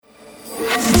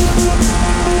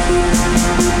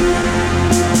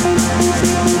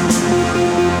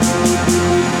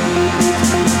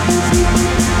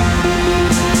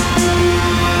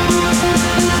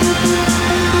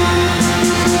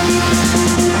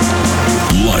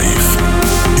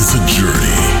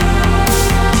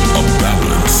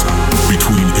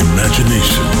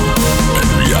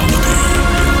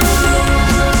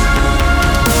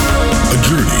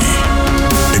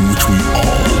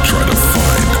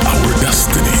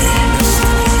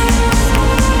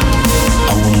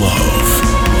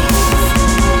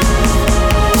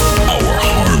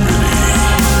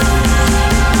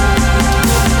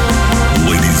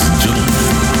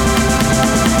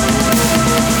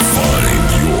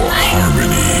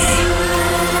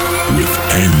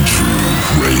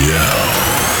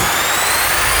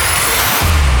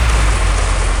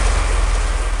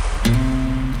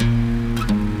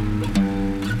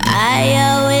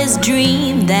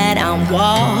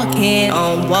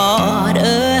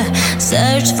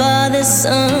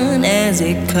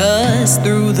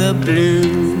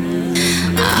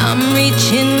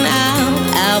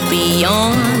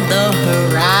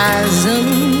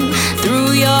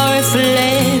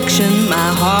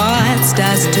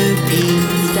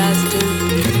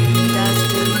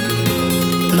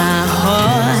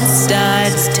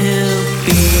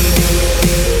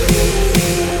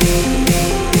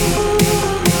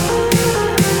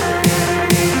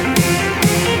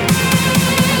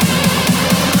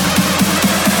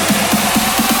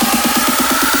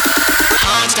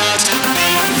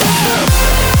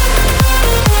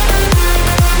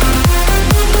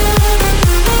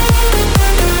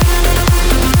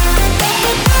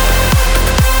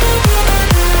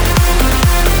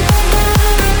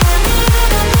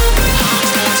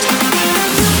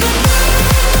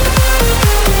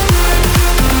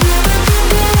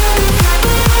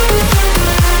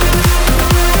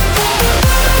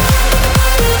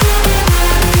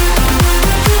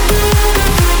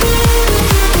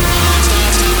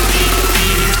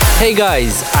Hey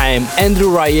guys, I am Andrew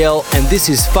Rayel and this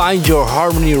is Find Your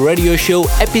Harmony Radio Show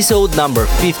episode number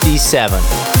 57.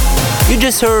 You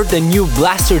just heard the new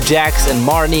Blasterjaxx and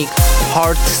Marnik,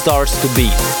 Heart Starts to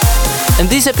Beat. In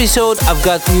this episode I've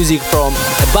got music from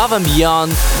Above and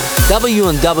Beyond,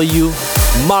 W&W,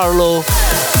 Marlo,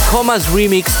 Coma's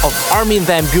remix of Armin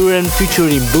van Buuren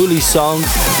featuring Bully Song,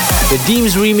 the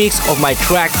Deems remix of my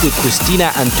track with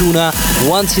Christina Antuna,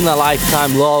 Once in a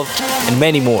Lifetime Love, and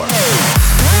many more.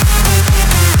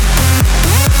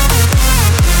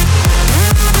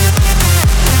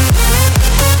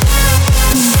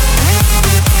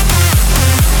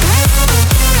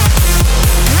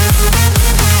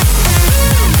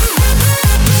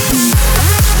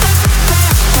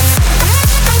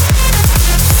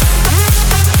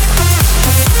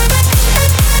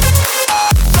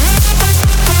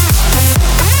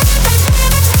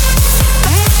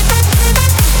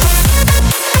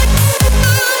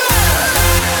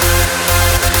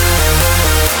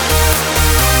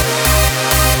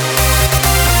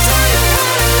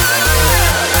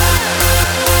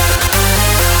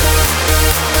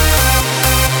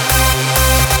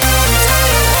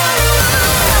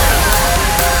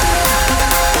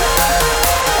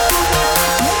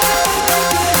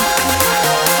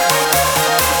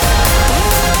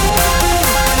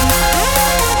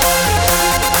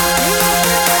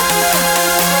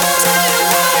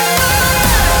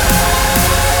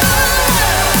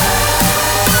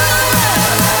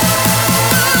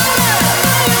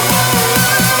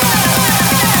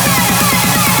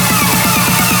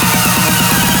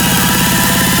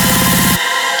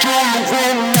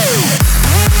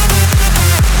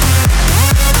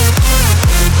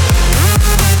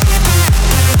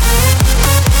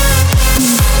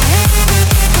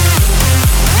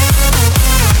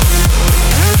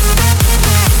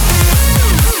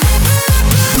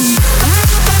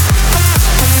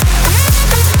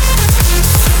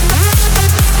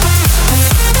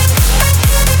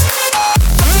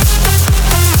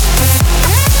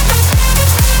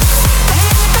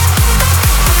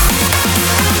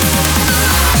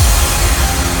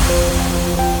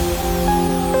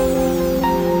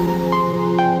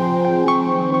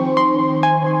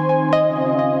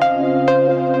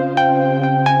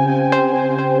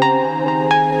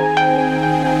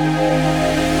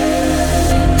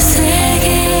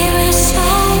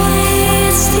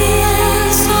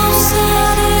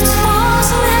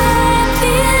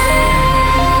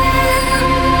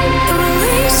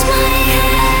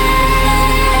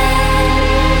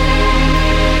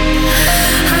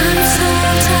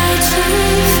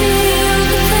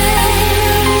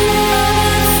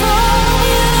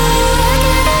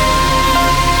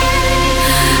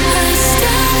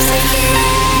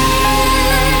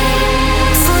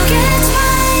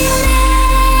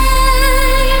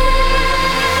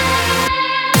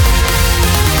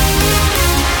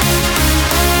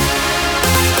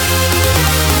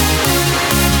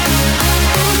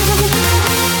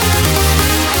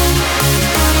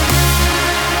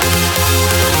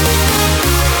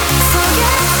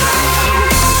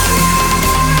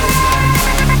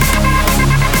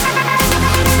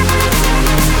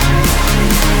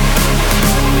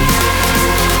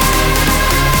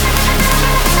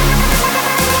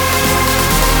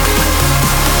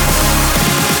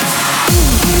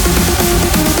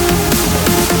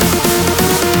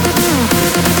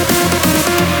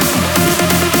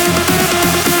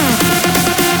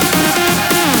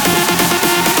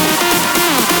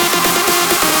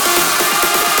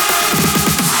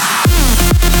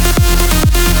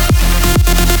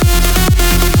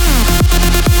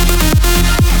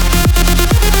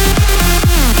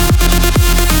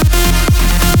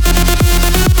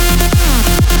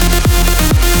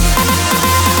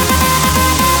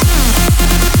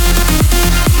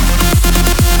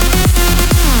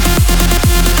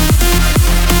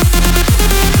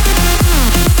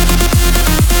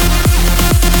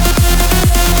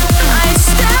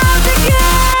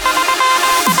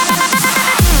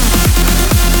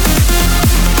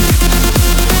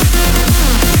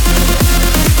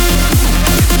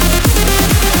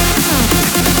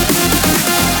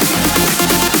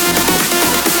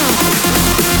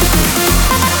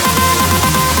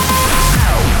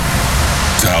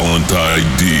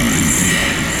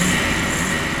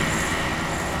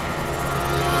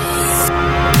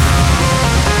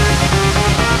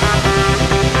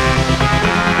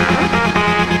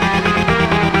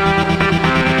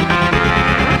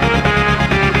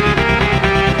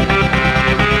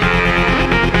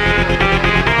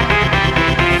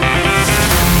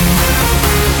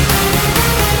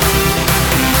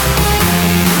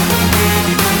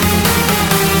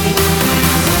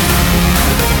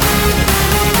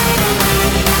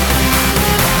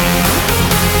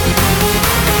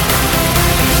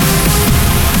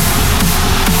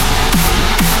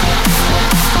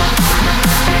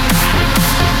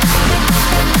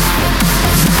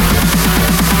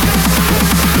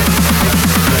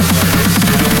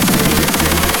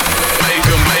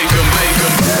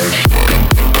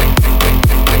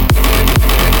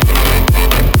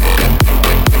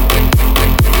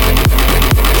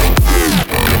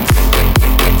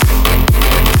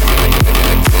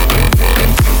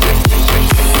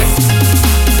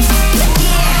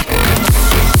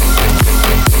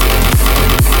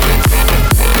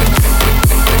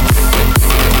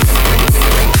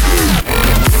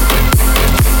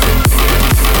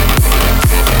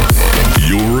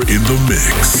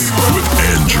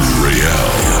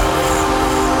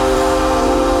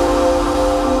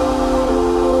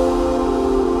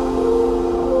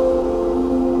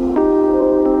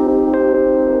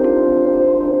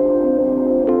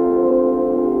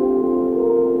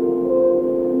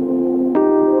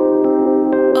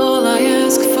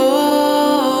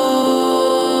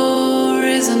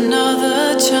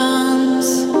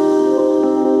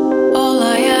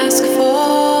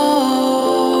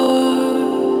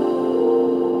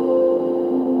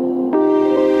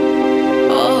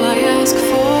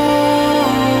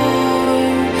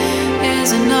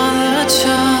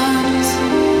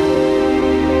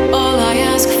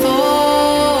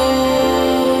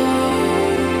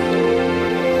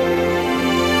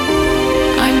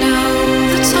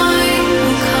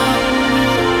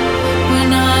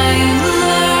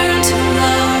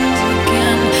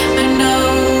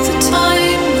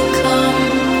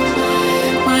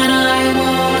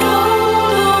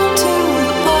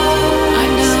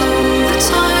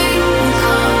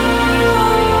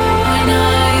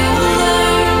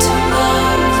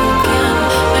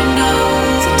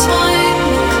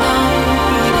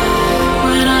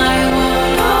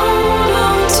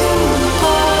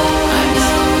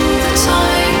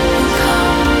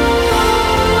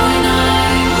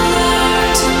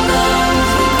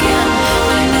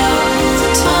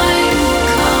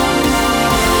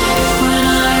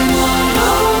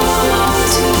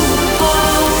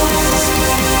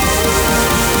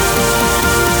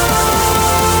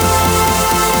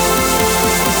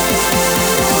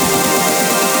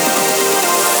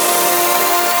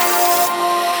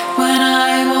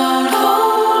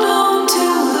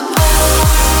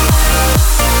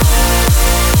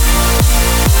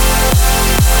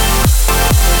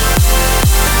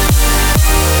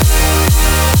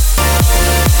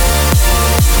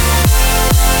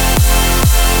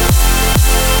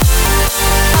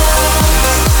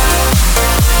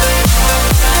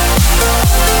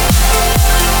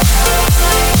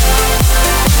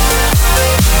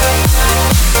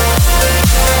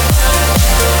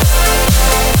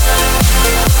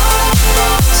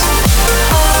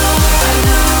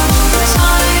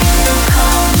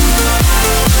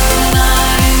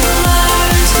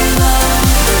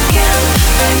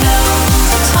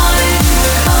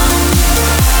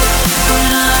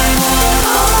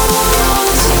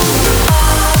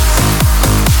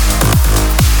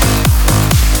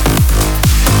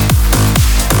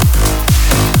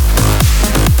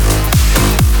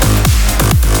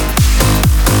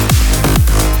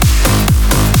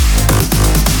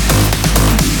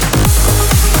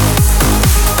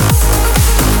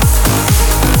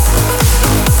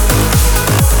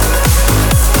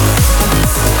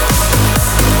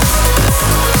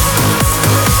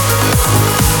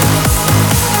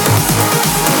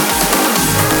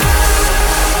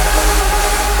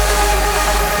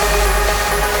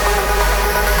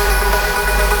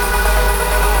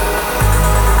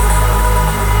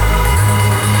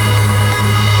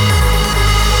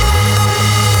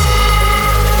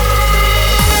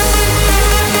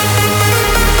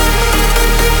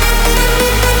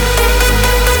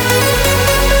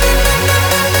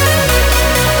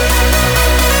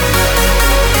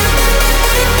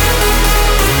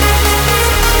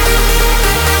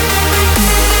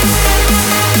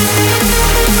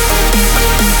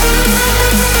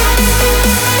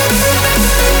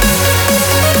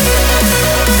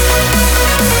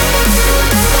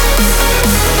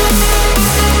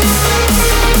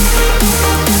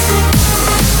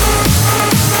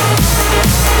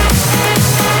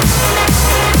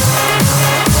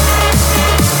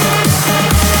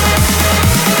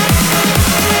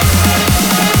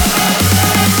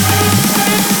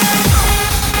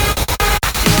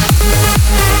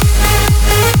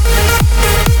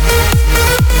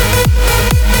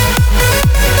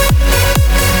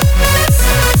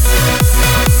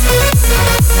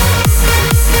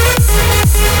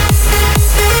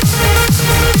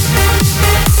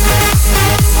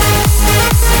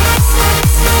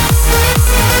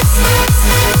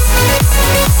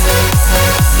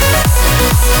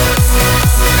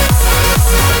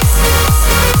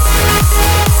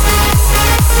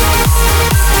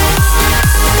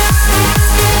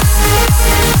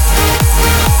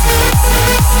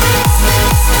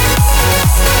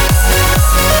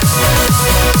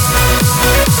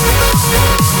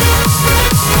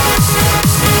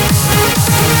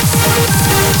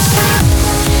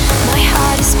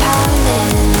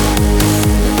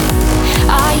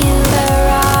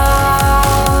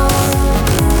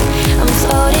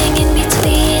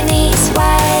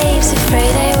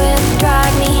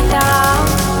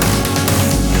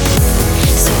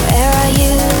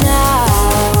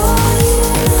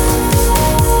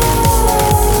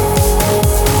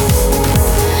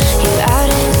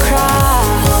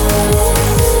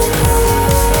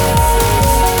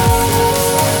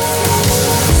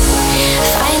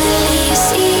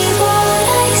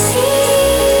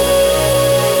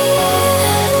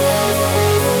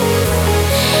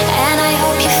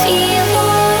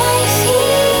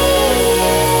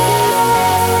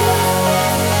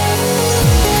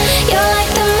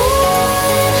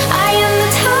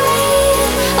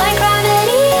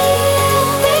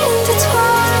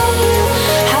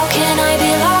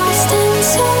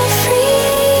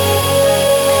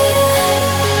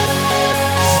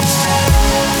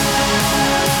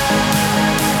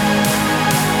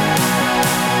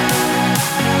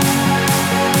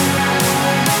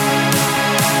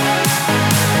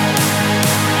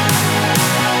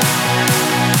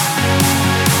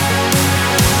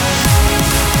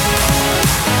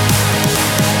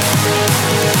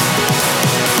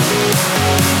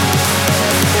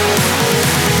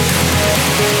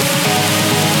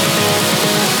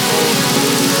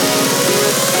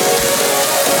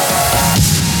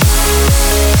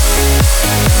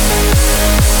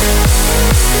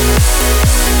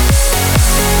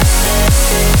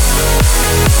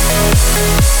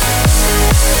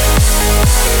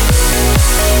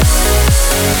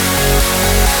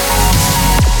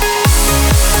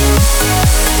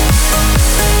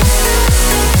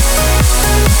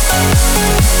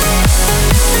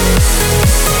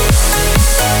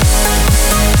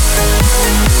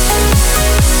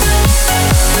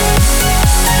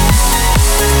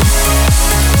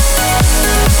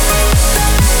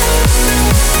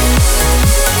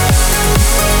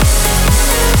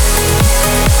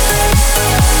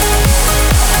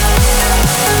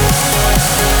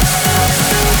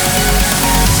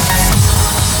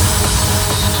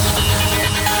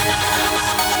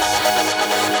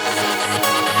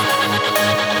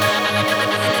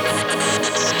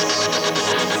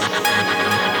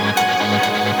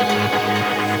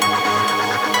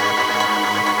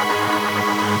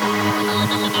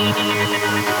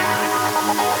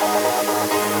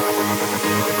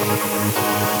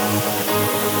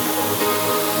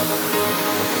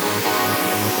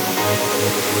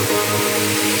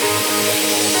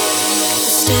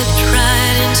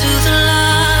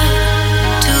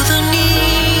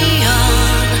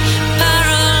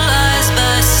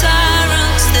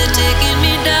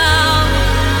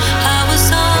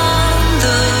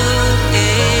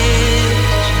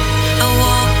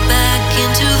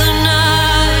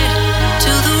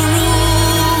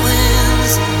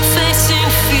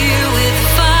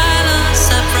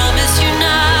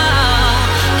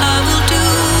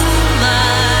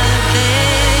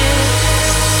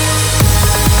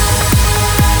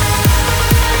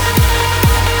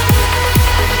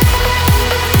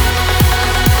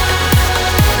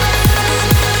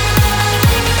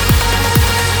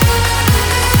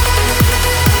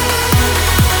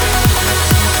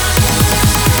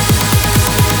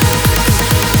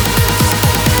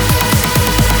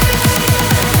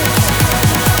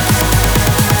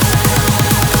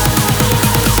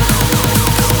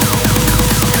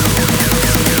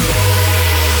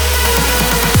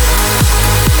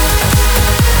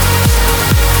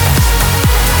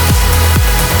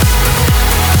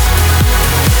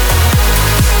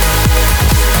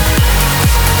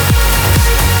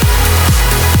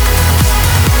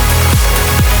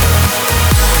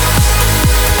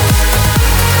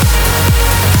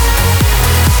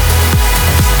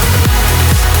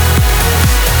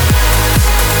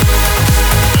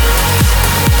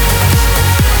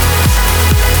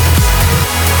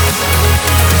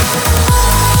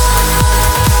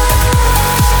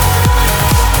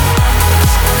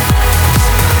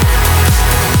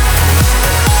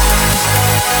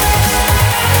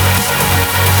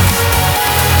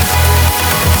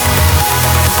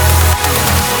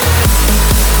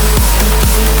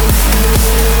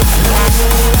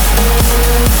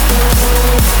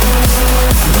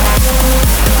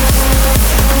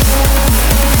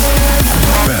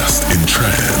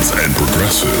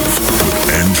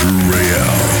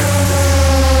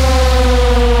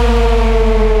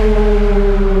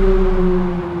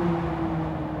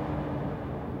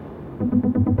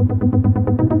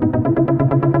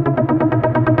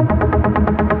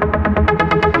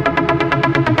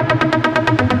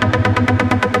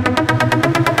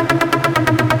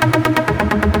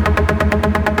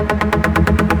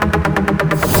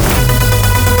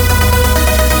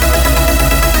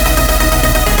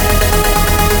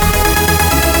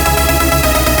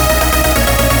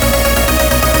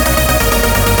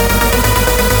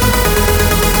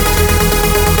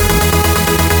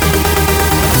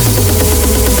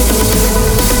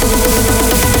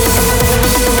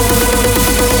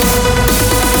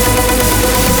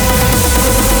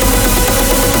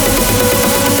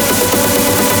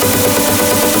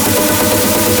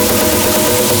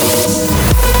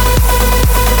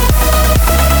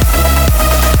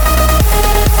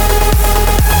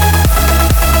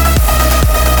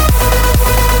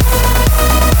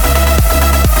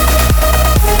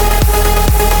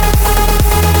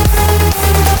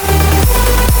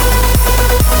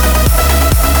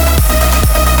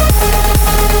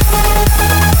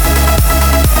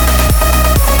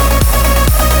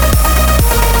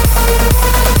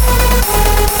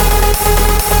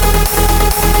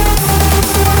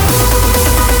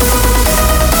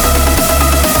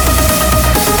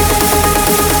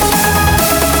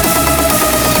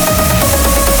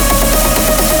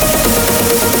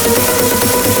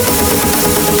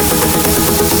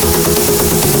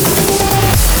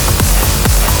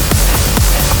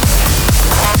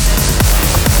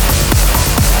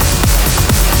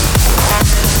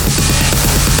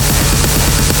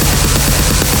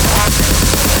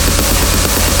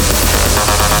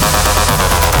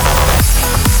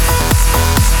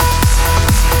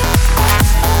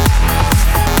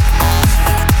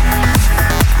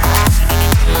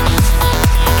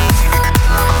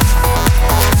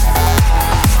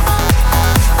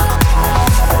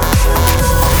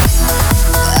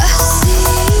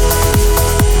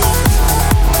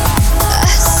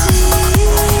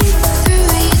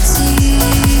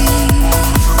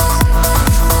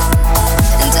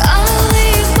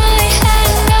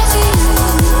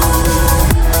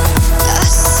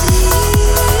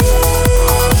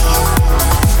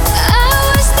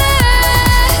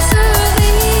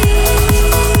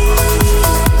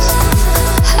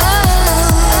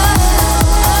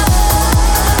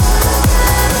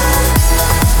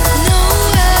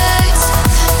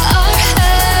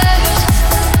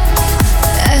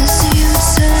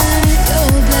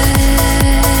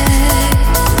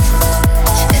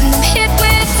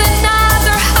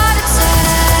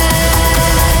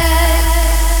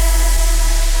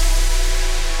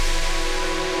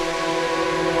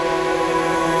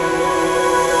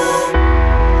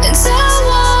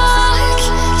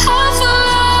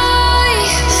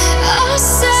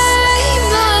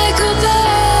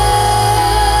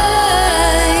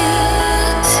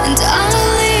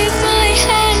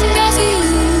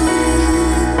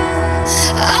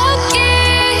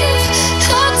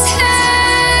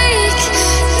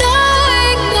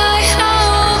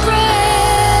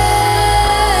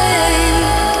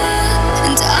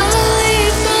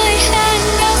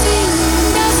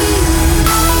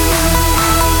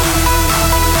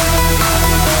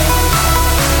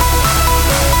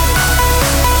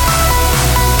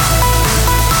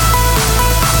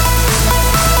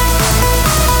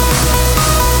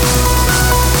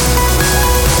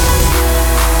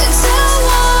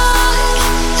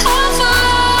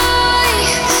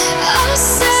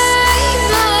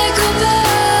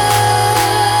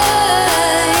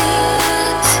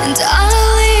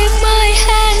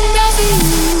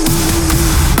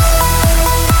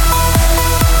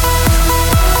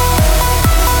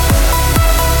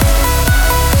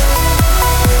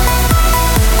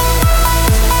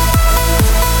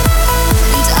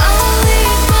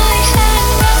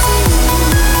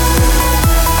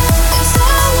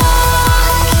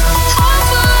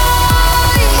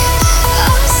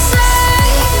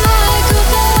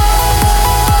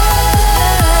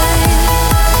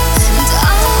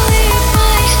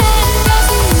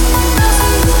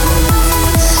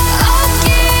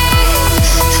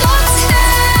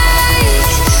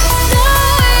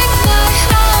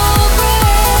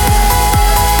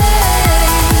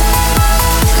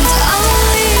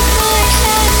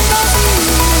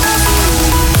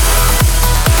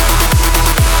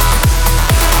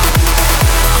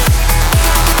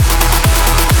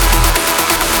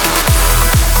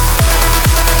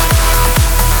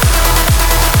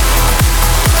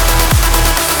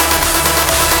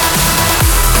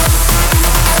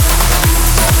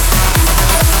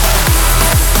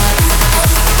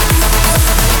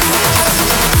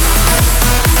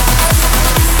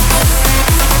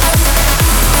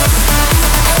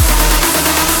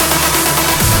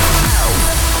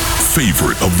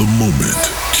 favorite of the moment,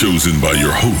 chosen by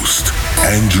your host,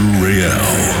 Andrew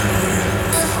Rayel.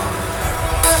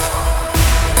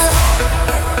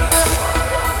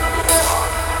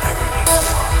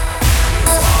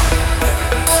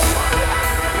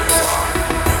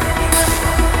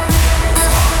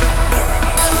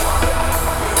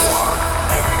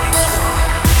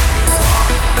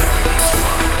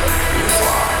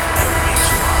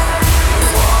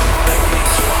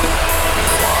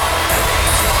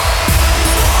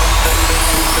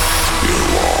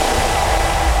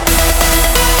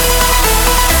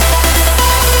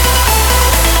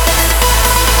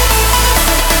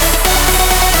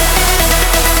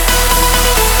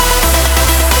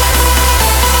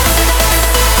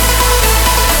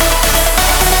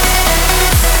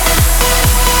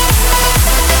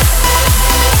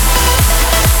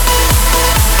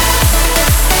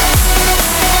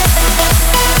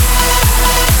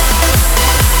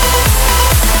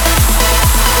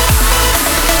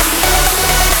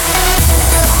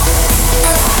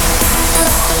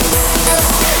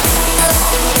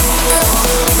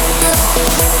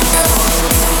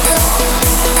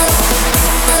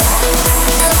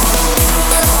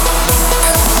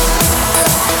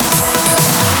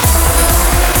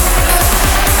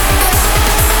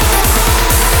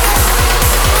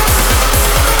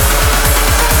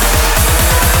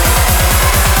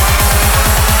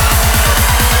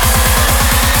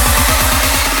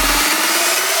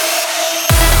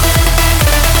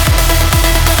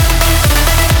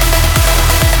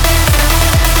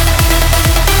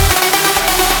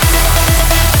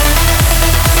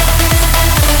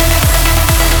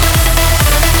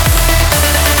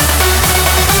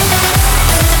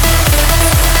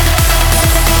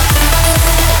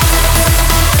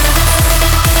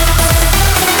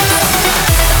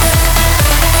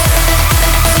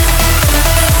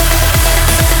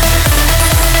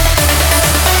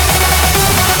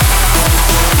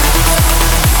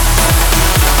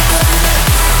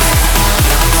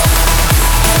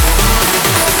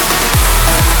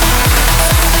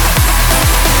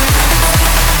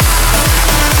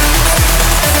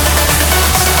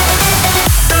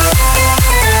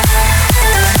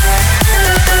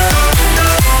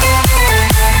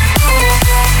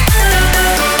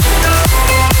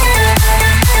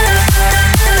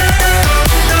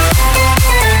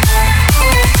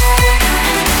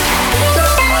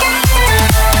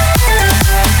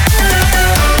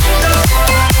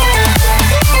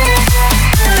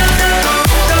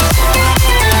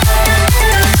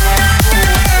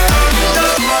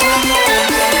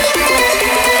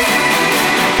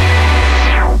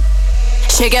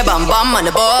 Shake your bum bum on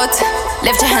the boat.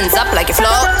 Lift your hands up like you're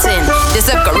floating. This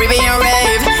a Caribbean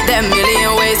rave. There are a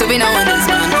million ways to be knowing this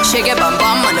one. Shake your bum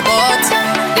bum on the boat.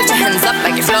 Lift your hands up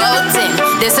like you're floating.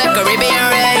 This a Caribbean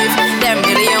rave. There are a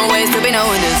million ways to be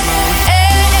knowing this one. Hey,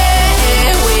 hey,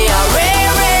 hey, we are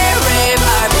rave, rave, rave,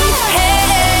 RB. Hey,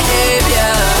 hey, hey,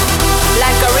 yeah.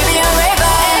 Like Caribbean rave.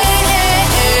 Hey, hey,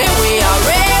 hey, we are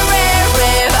rave, rave,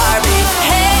 rave, RB.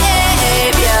 Hey, hey, hey,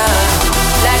 yeah.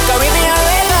 Like Caribbean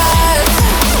rave.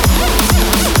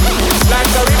 Like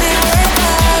Caribbean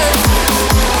rivers.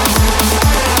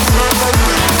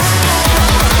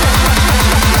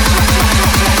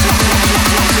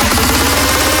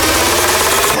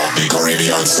 The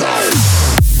Caribbean side.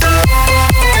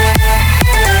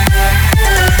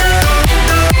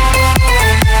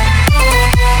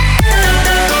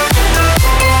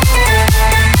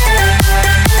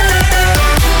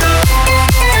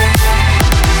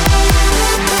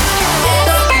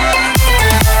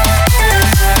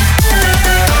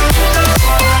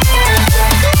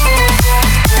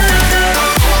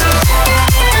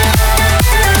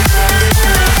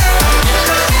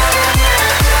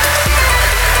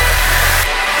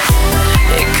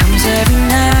 Every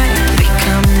night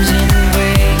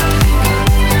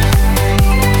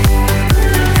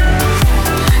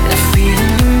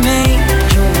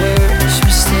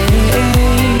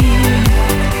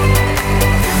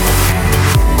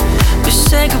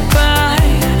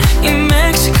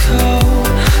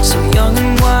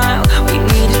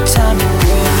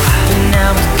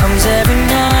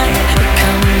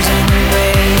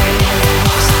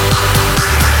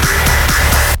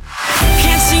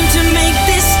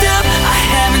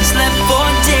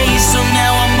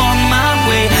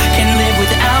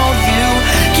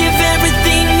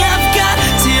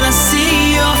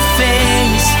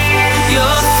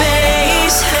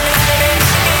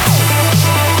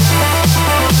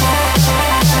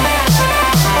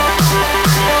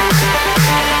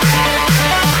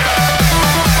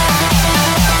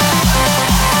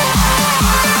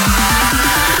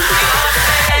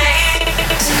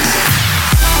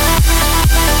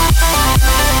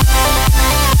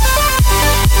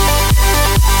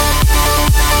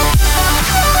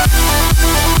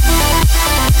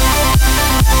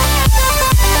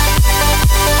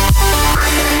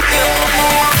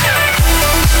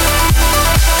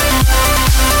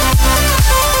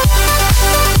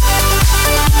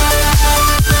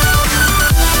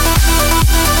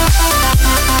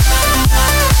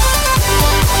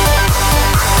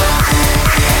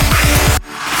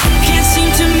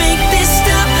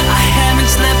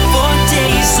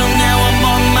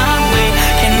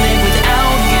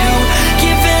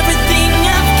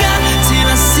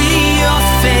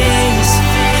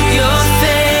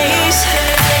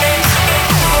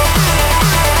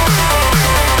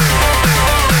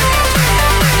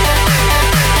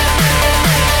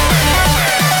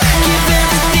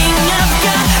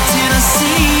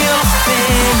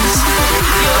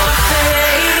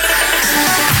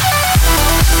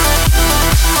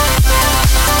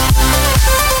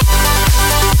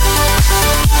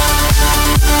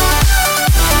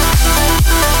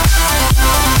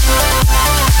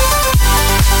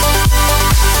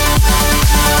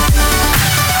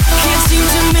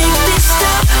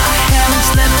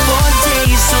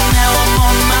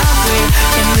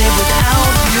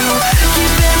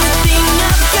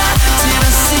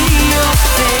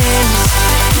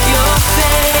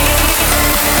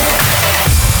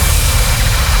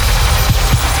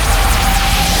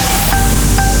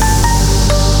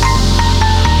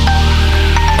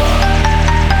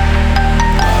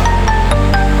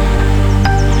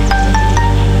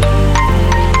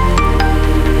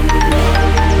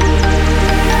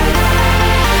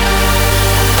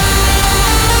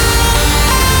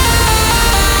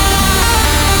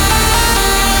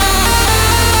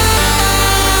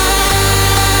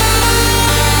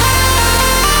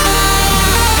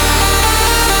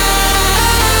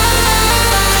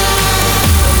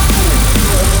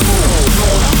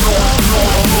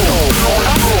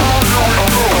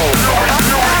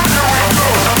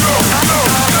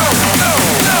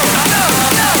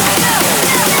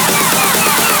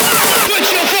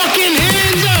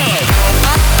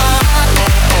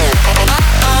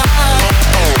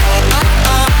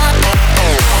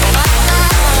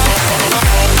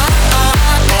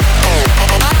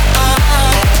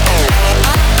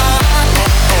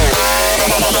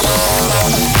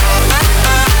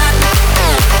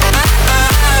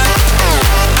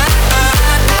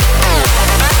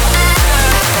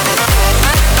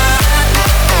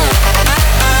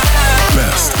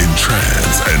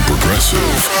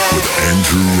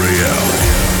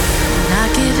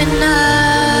giving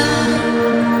up,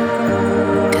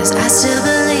 'cause I still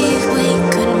believe we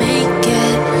could make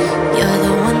it. You're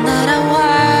the one that I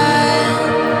want.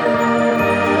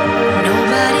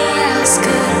 Nobody else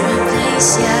could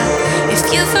replace ya. If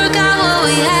you forgot what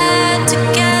we had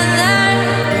together,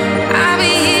 I'll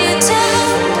be here to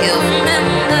help you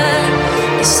remember.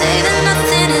 You say that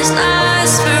nothing is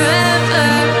lost forever.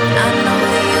 I know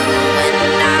you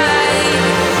and I,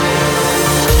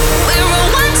 we're a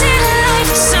once in a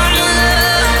lifetime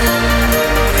love,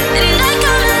 and I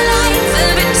come alive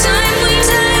every time we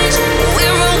touch.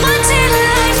 We're a once in a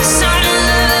lifetime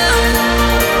love.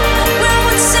 We're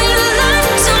once in a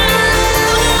lifetime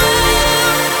love.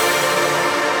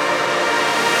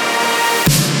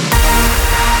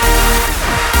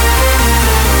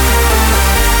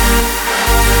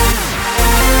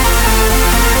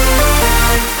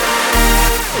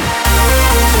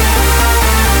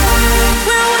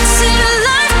 We're once in a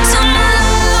lifetime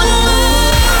love.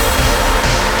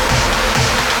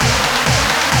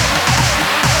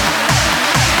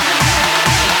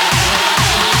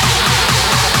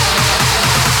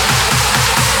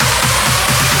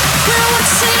 We're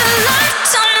once in a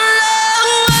lifetime love.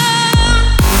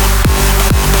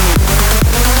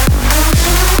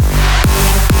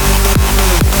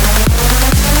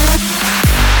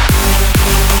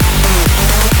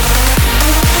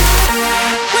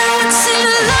 We're once in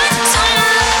a lifetime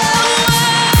love.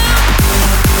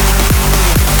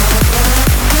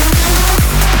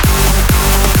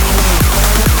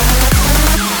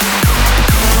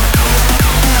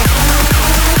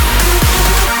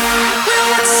 We're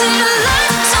once in a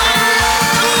lifetime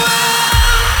love.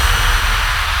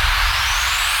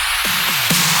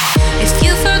 If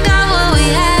you forgot what we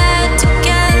had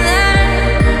together,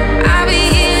 I'll be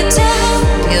here to help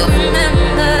you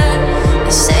remember.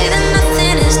 You say that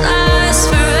nothing is lost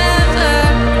forever.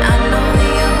 I know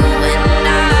you and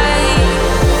I,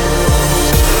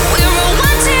 we're a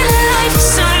once in a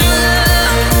lifetime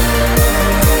love,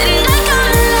 and I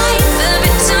come alive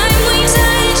every time we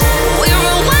touch. We're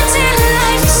a once in a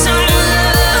lifetime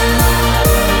love.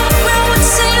 We're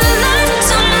once in a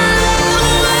lifetime love.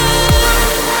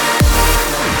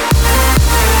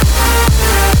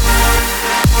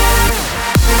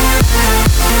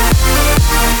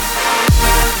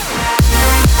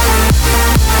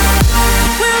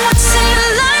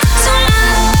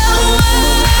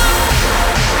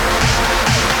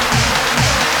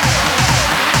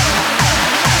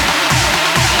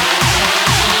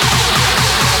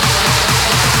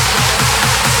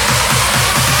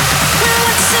 We're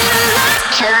once in a lifetime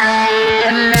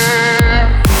love.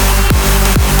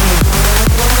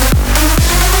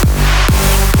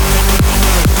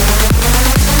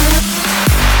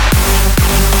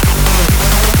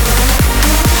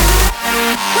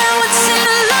 We're once in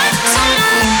a lifetime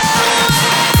love.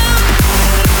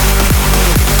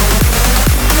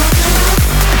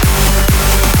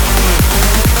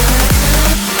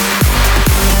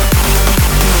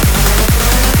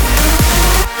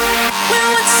 We're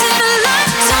once in a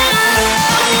lifetime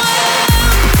love.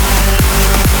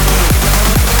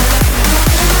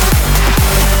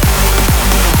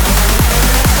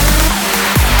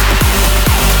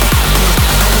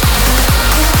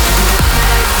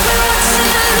 We're once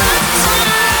in a lifetime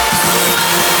love.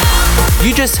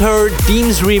 You just heard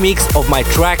Dean's remix of my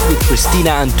track with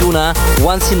Christina Antuna,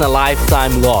 Once in a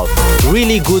Lifetime Love.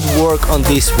 Really good work on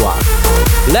this one.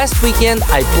 Last weekend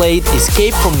I played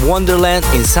Escape from Wonderland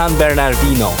in San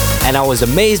Bernardino, and I was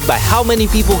amazed by how many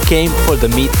people came for the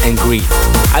meet and greet.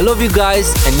 I love you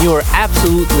guys and you are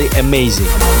absolutely amazing.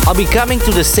 I'll be coming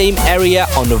to the same area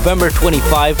on November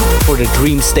 25 for the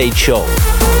Dream Stage show.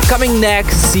 Coming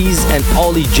next, C's and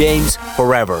Ollie James,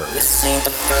 Forever. This ain't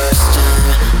the first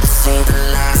time, this ain't the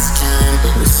last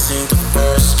time, this ain't the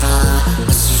first time,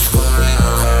 this is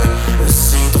forever.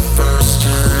 This ain't the first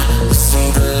time, this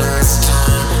ain't the last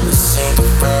time, this ain't the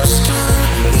first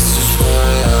time, this is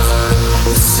forever.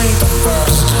 This ain't the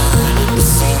first time,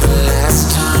 this ain't the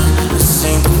last time, this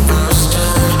ain't the first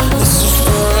time, this is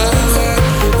forever.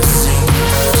 This ain't the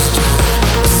first time,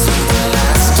 this ain't the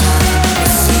last time, this ain't the first time, this is forever.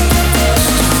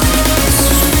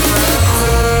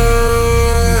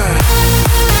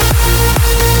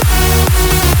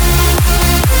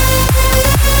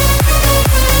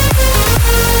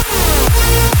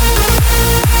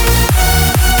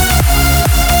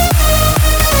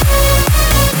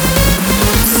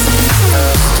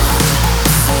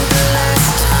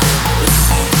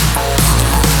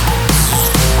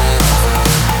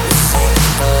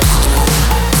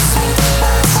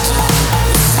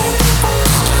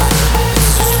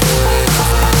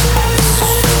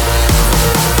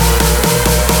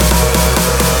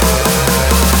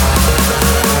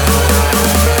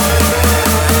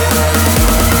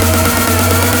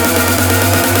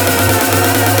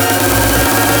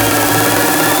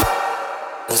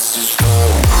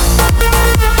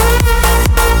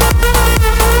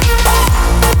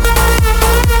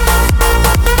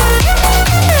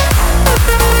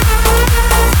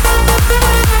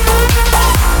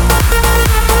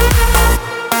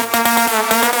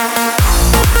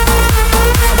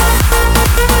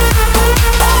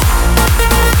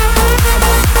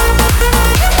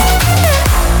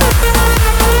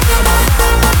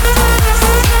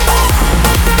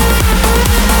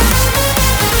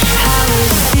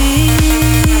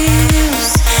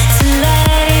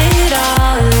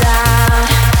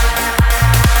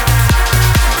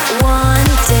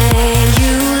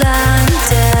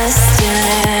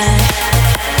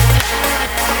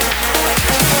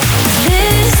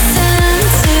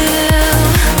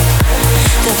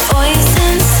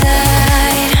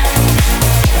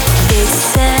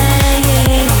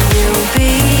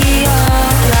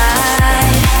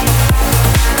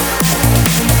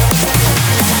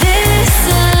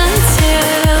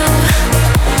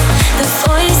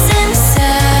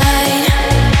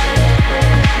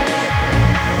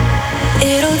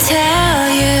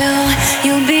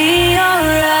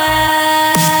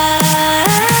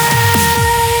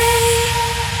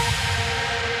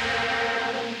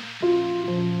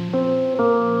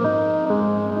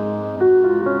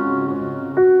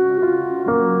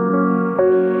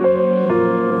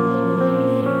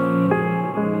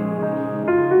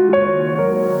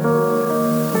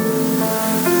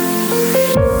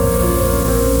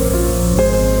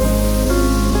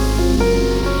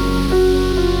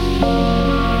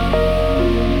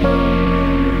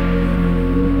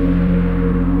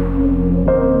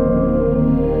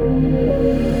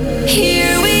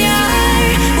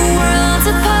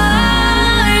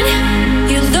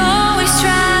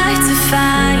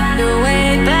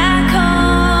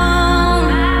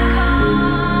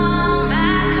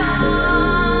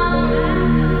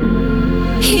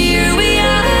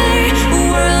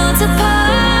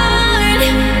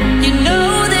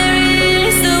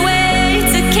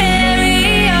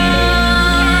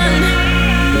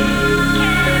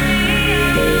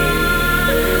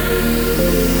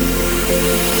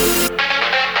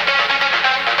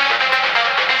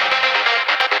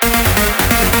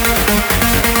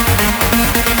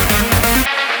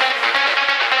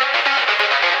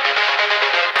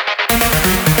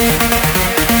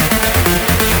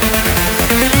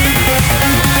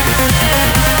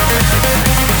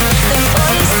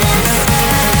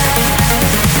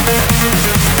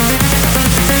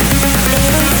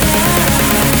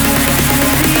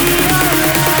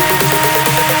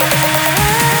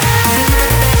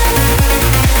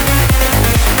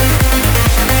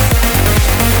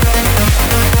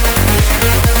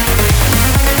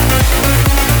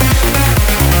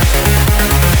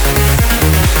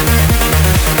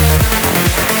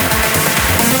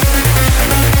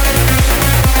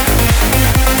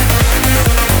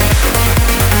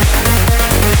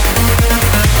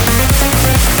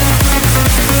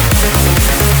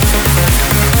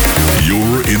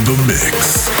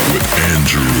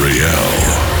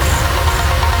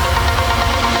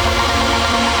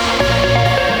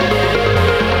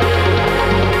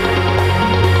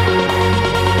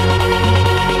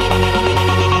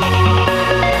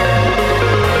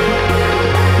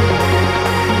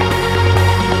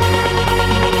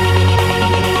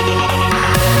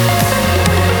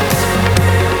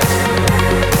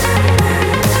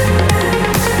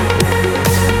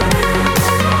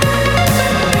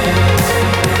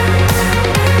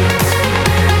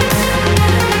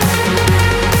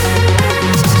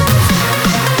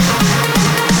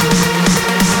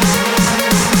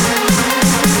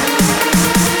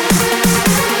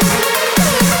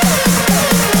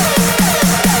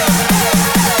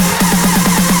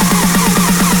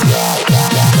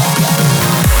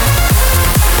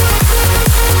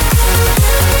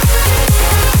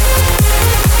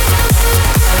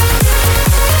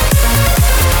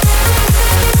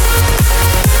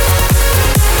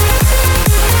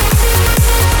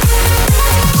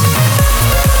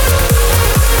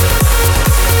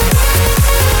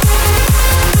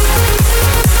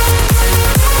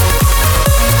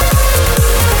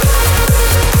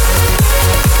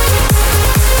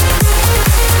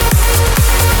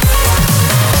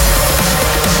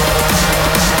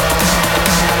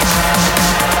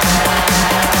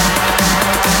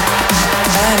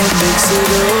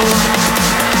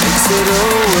 makes it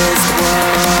all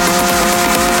worthwhile.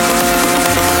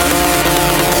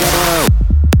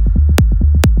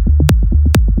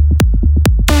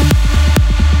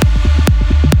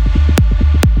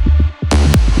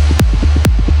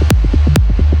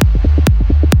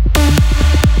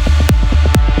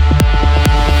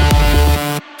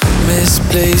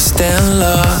 Misplaced and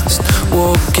lost,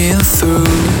 walking through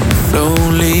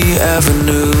lonely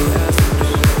avenue.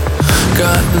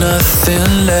 Got nothing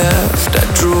left, I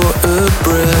draw a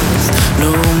breath,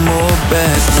 no more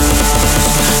bad news.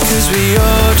 'Cause we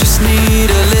all just need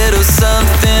a little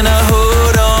something to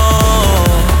hold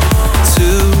on to.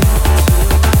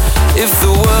 If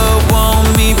the world won't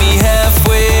meet me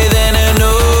halfway, then I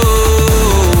know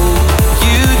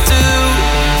you do.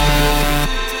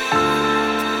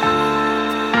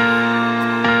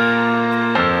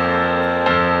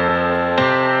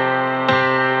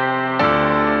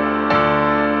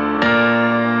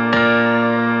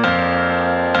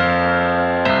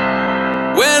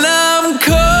 When I'm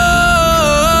cold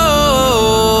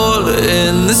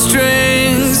in the street,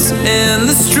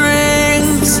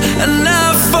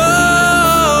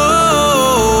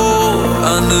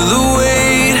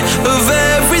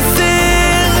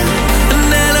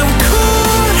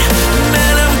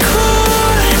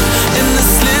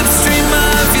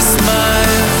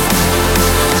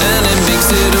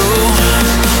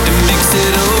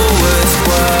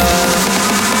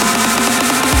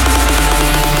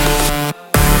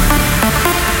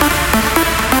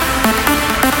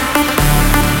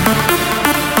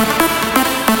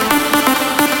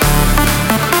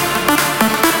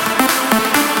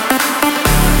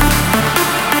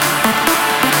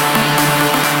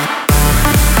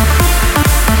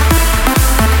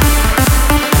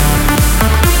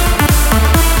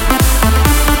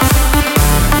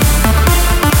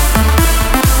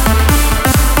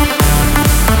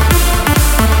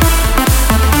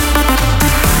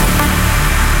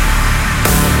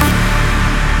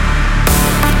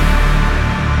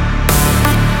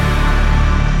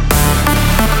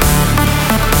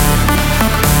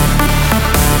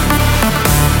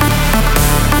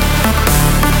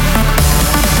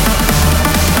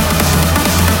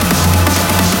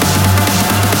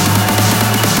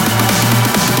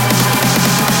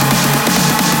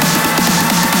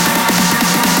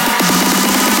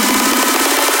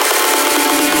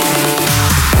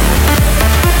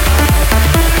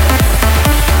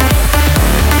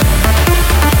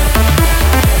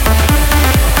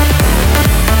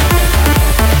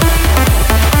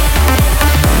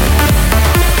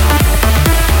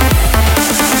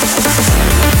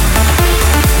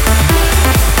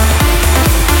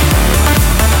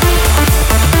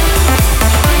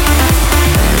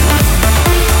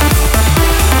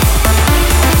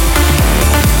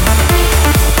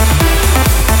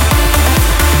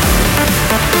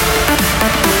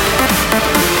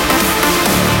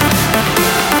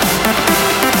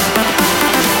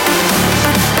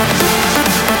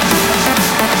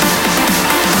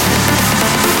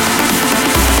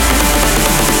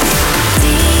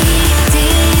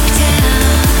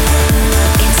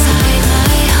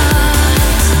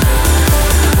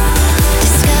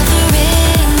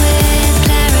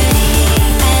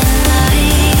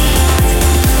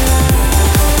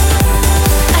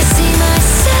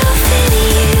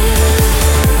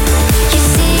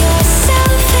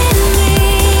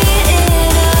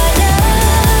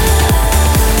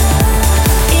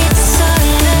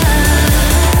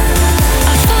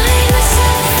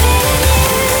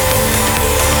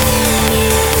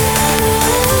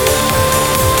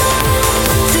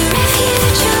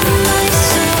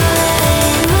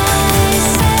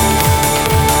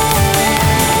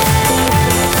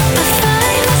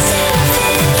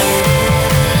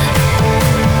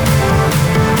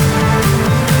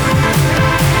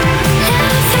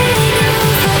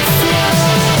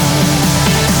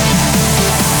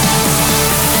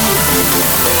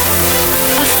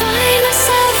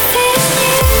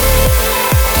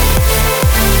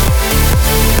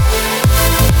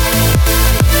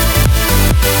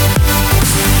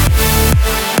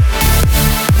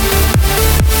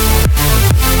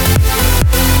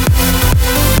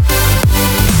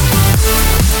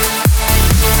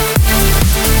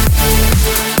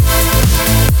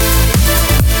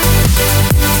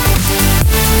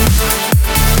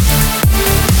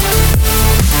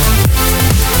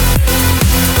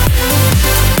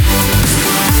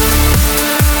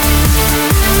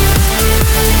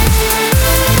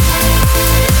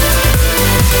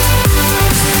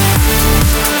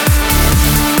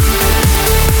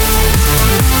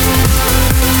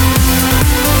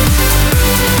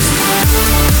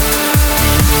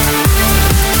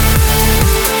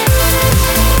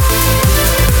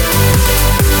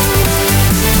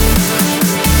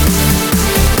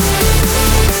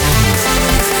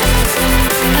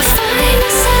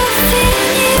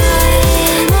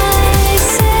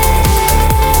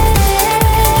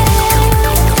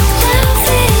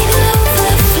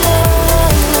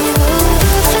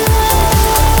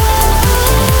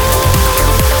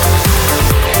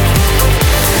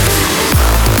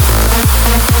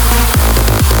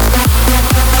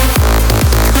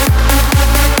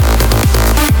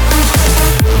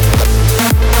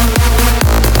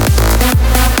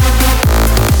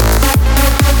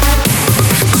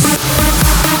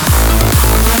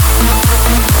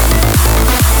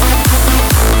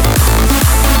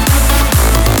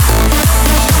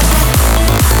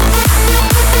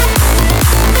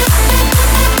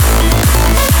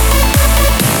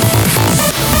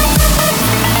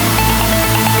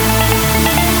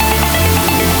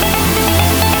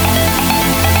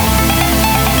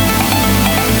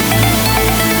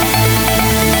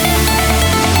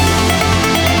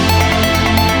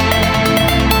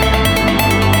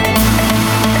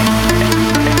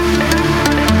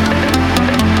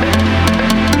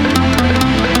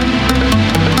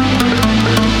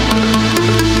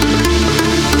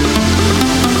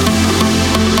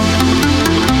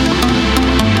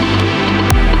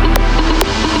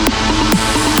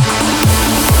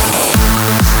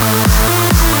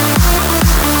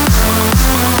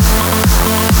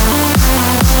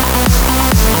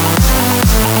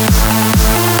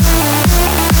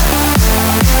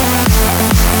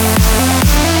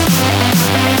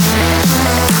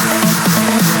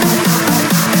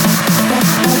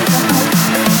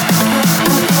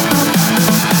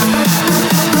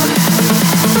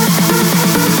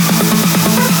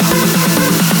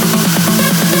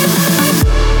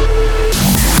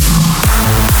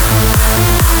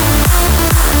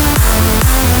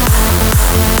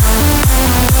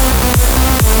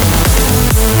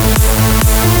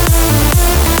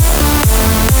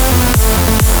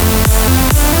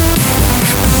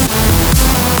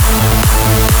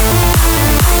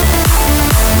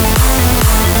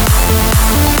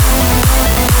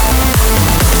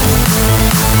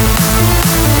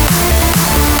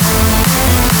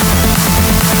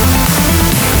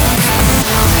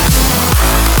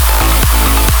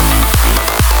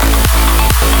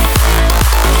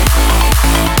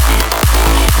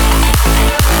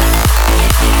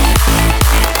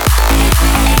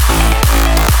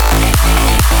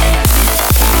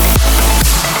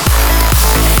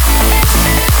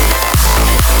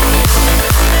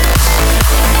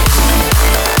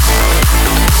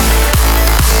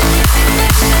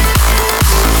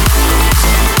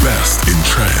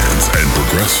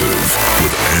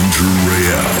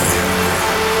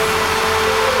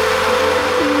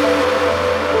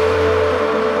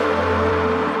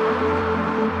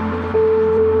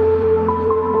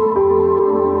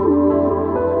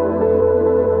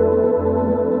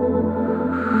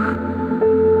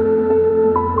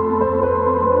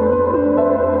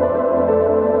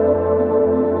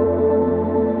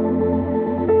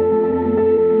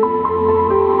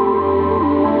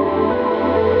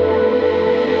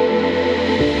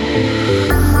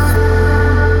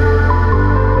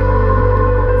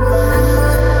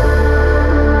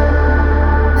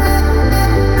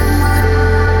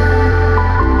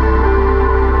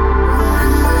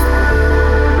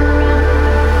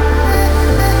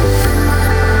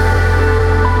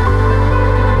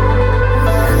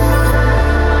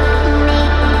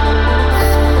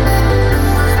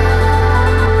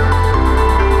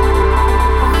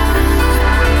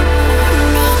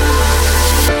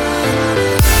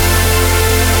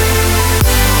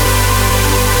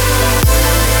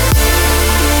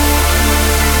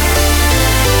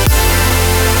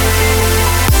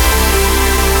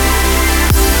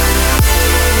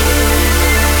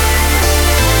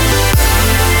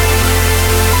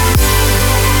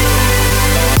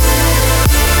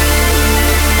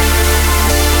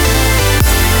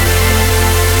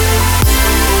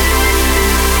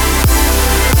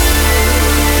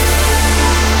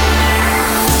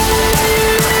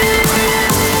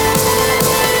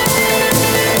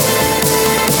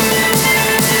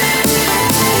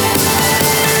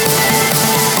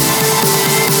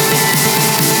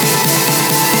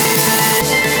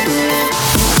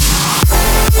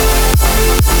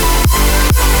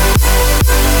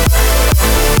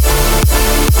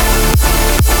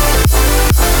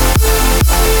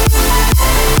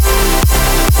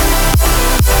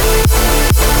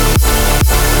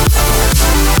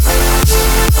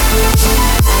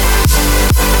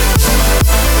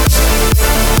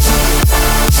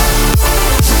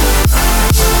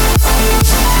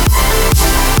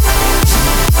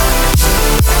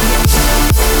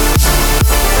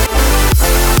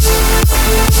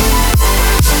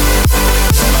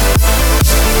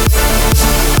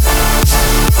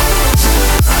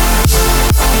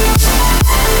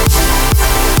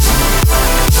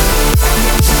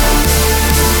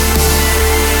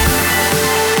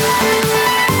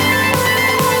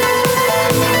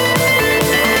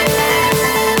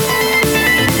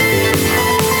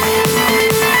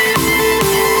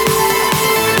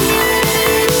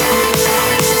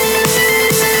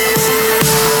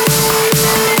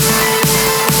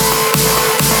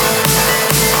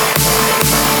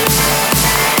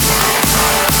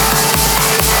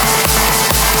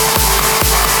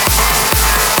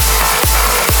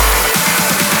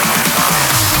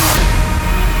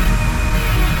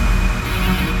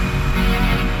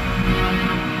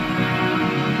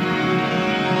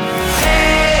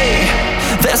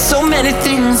 many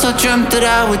things I dreamt that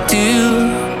I would do,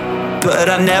 but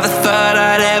I never thought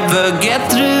I'd ever get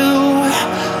through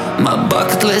my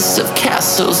bucket list of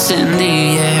castles in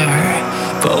the air.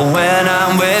 But when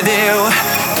I'm with you,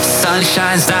 sun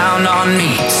shines down on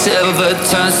me, silver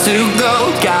turns to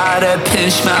gold. Gotta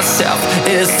pinch myself,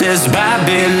 is this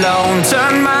Babylon?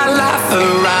 Turn my life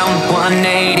around,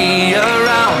 180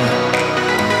 around.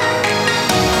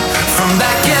 From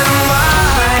black and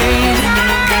white,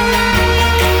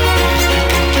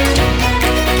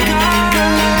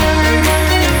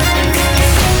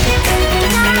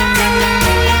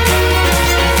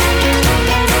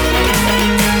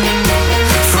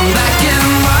 from black and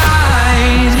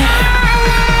white,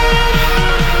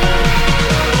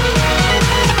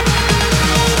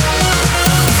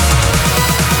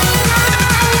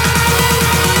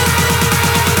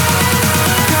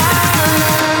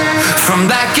 from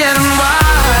black and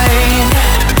white,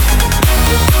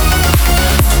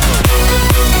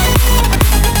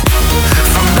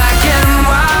 from black and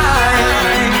white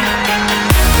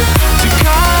to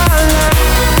color.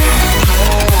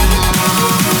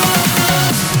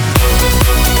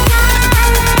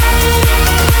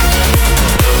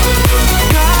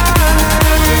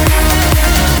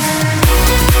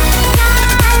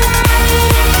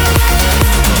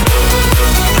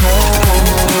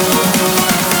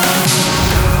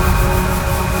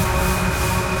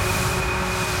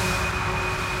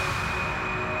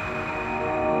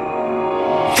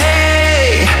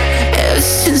 Hey, ever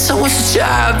since I was a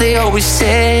child, they always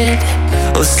said,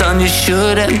 "Oh son, you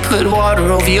shouldn't put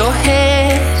water over your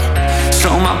head." So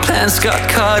my plans got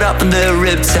caught up in the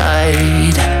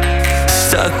riptide,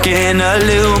 stuck in a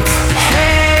loop.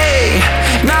 Hey,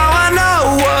 now I know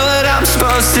what I'm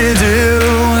supposed to do,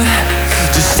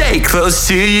 to stay close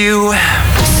to you.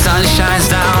 Sun shines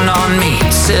down on me,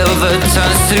 silver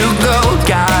turns to gold.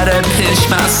 Gotta pinch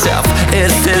myself,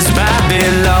 is this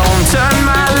Babylon? Turn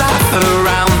my life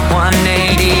around,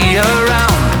 180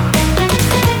 around.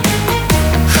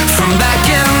 From black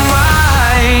and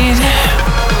white,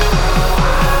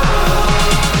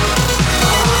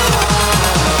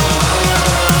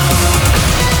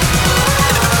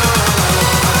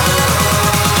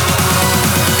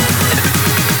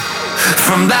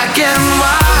 from black and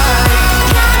white.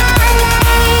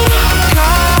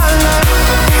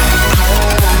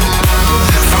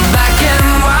 From black and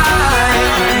white.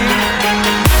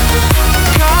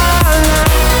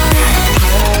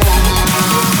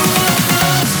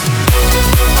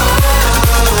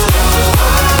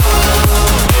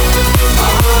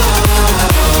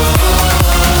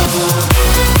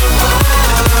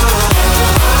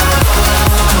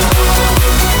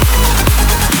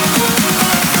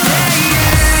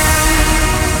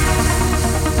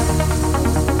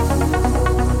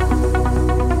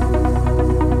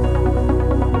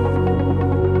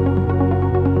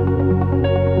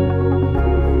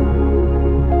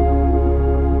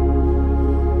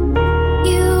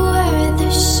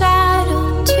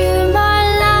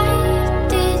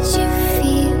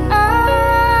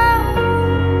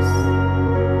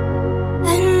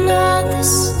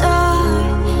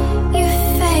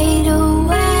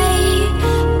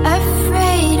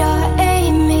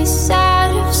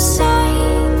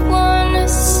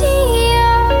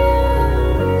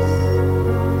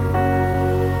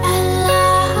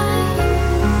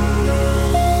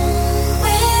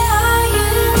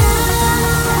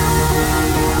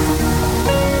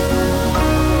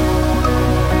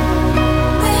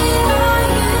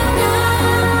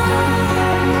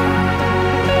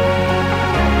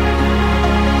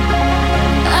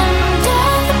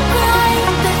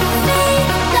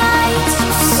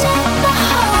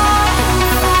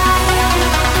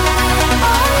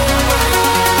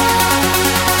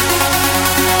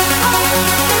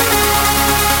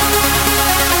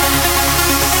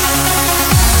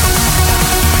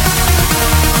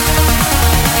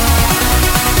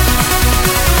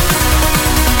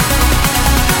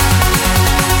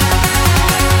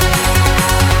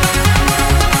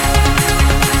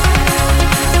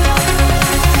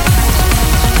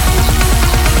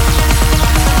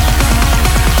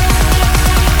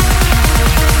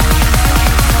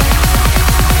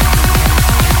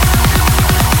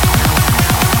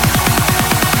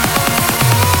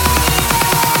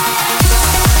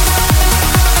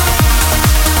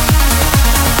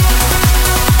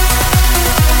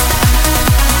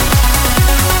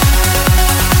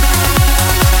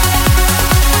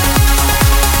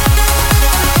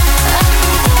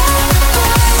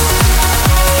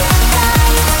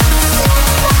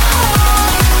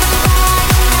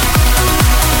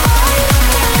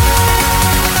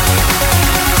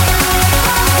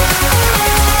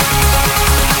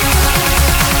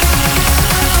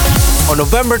 On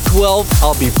November 12th,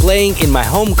 I'll be playing in my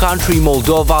home country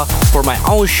Moldova for my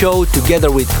own show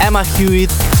together with Emma Hewitt,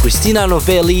 Christina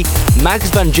Novelli, Max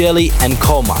Vangeli and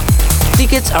Coma.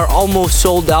 Tickets are almost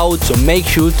sold out, so make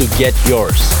sure to get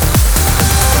yours.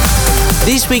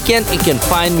 This weekend you can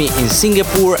find me in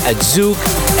Singapore at Zouk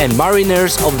and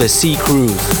Mariners of the Sea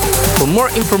Cruise. For more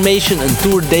information and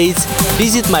tour dates,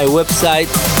 visit my website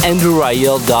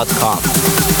andrewrayel.com.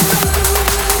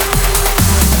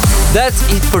 That's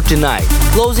it for tonight,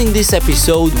 closing this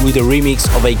episode with a remix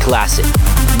of a classic,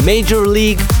 Major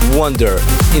League Wonder,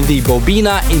 in the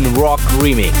Bobina in Rock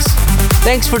remix.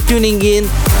 Thanks for tuning in,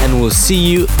 and we'll see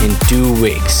you in 2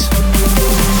 weeks.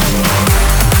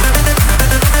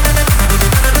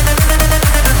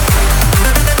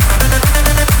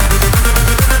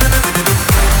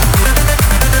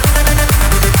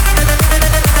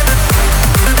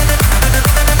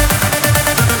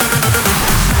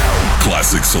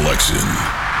 Classic selection.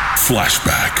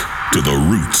 Flashback to the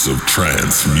roots of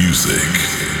trance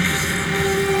music.